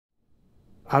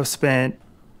I've spent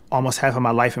almost half of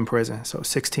my life in prison, so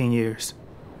 16 years.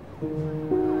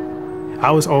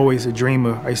 I was always a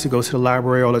dreamer. I used to go to the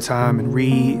library all the time and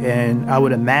read, and I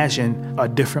would imagine a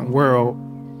different world.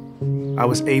 I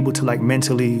was able to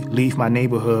mentally leave my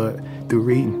neighborhood through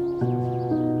reading.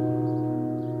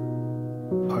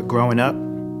 Growing up,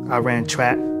 I ran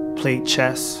track, played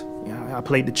chess. I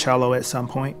played the cello at some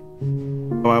point.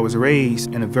 I was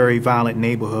raised in a very violent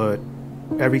neighborhood.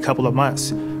 Every couple of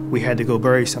months, we had to go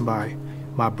bury somebody.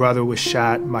 My brother was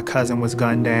shot, my cousin was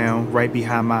gunned down right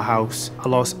behind my house. I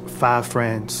lost 5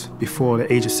 friends before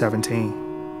the age of 17.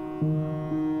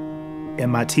 In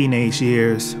my teenage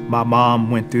years, my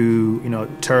mom went through, a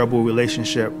terrible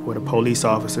relationship with a police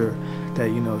officer that,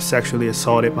 sexually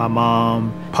assaulted my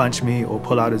mom, punched me, or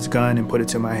pulled out his gun and put it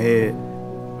to my head.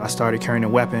 I started carrying a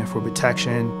weapon for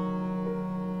protection.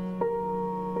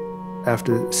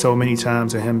 After so many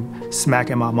times of him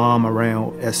smacking my mom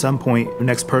around, at some point, the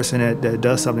next person that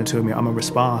does something to me, I'm gonna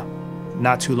respond.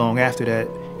 Not too long after that,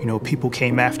 people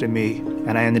came after me,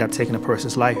 and I ended up taking a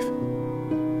person's life.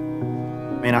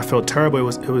 And I felt terrible.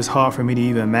 It was hard for me to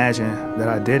even imagine that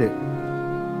I did it.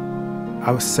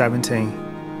 I was 17.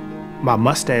 My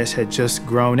mustache had just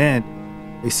grown in.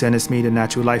 They sentenced me to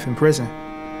natural life in prison.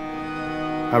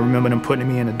 I remember them putting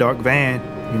me in a dark van.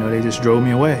 They just drove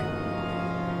me away.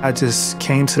 I just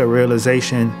came to the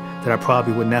realization that I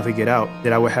probably would never get out,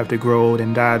 that I would have to grow old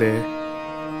and die there.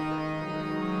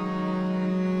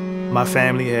 My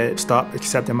family had stopped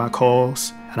accepting my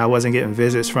calls, and I wasn't getting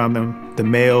visits from them. The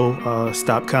mail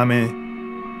stopped coming.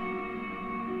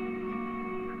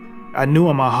 I knew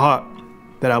in my heart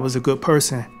that I was a good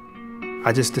person.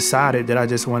 I just decided that I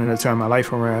just wanted to turn my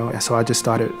life around, and so I just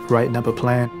started writing up a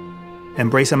plan.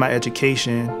 Embracing my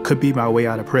education could be my way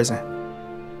out of prison.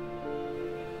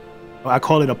 I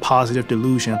call it a positive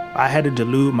delusion. I had to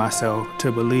delude myself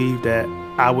to believe that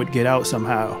I would get out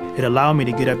somehow. It allowed me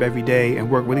to get up every day and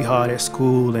work really hard at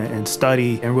school and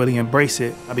study and really embrace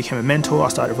it. I became a mentor, I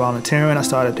started volunteering, I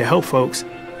started to help folks,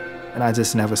 and I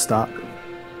just never stopped.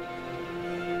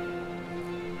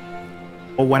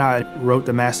 When I wrote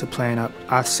the master plan up,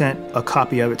 I sent a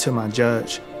copy of it to my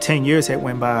judge. 10 years had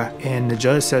went by, and the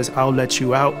judge says, I'll let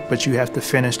you out, but you have to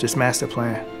finish this master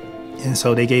plan. And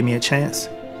so they gave me a chance.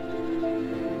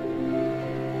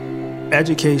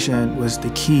 Education was the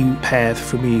key path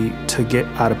for me to get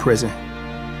out of prison.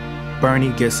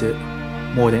 Bernie gets it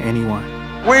more than anyone.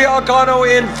 We are going to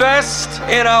invest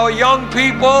in our young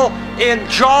people in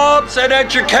jobs and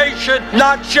education,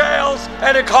 not jails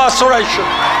and incarceration.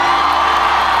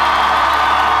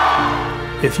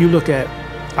 If you look at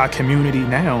our community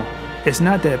now, it's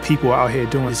not that people are out here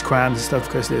doing these crimes and stuff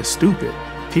because they're stupid.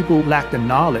 People lack the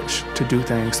knowledge to do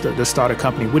things, to start a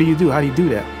company. What do you do? How do you do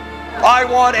that? I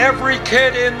want every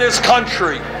kid in this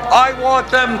country, I want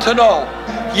them to know,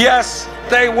 yes,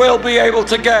 they will be able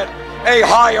to get a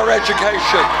higher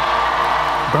education.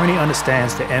 Bernie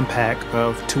understands the impact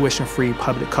of tuition-free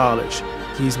public college.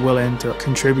 He's willing to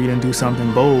contribute and do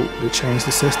something bold to change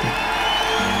the system.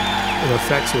 The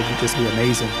effects would just be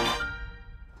amazing.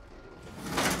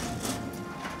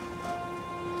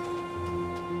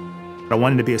 I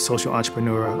wanted to be a social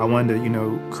entrepreneur. I wanted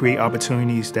to, create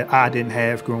opportunities that I didn't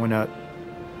have growing up.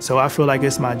 So I feel like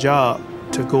it's my job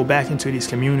to go back into these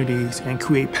communities and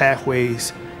create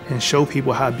pathways and show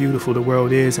people how beautiful the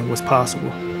world is and what's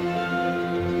possible.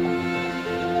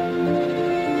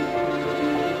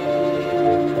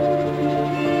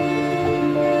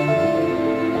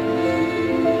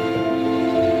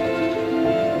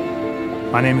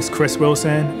 My name is Chris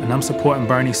Wilson, and I'm supporting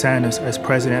Bernie Sanders as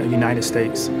President of the United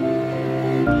States.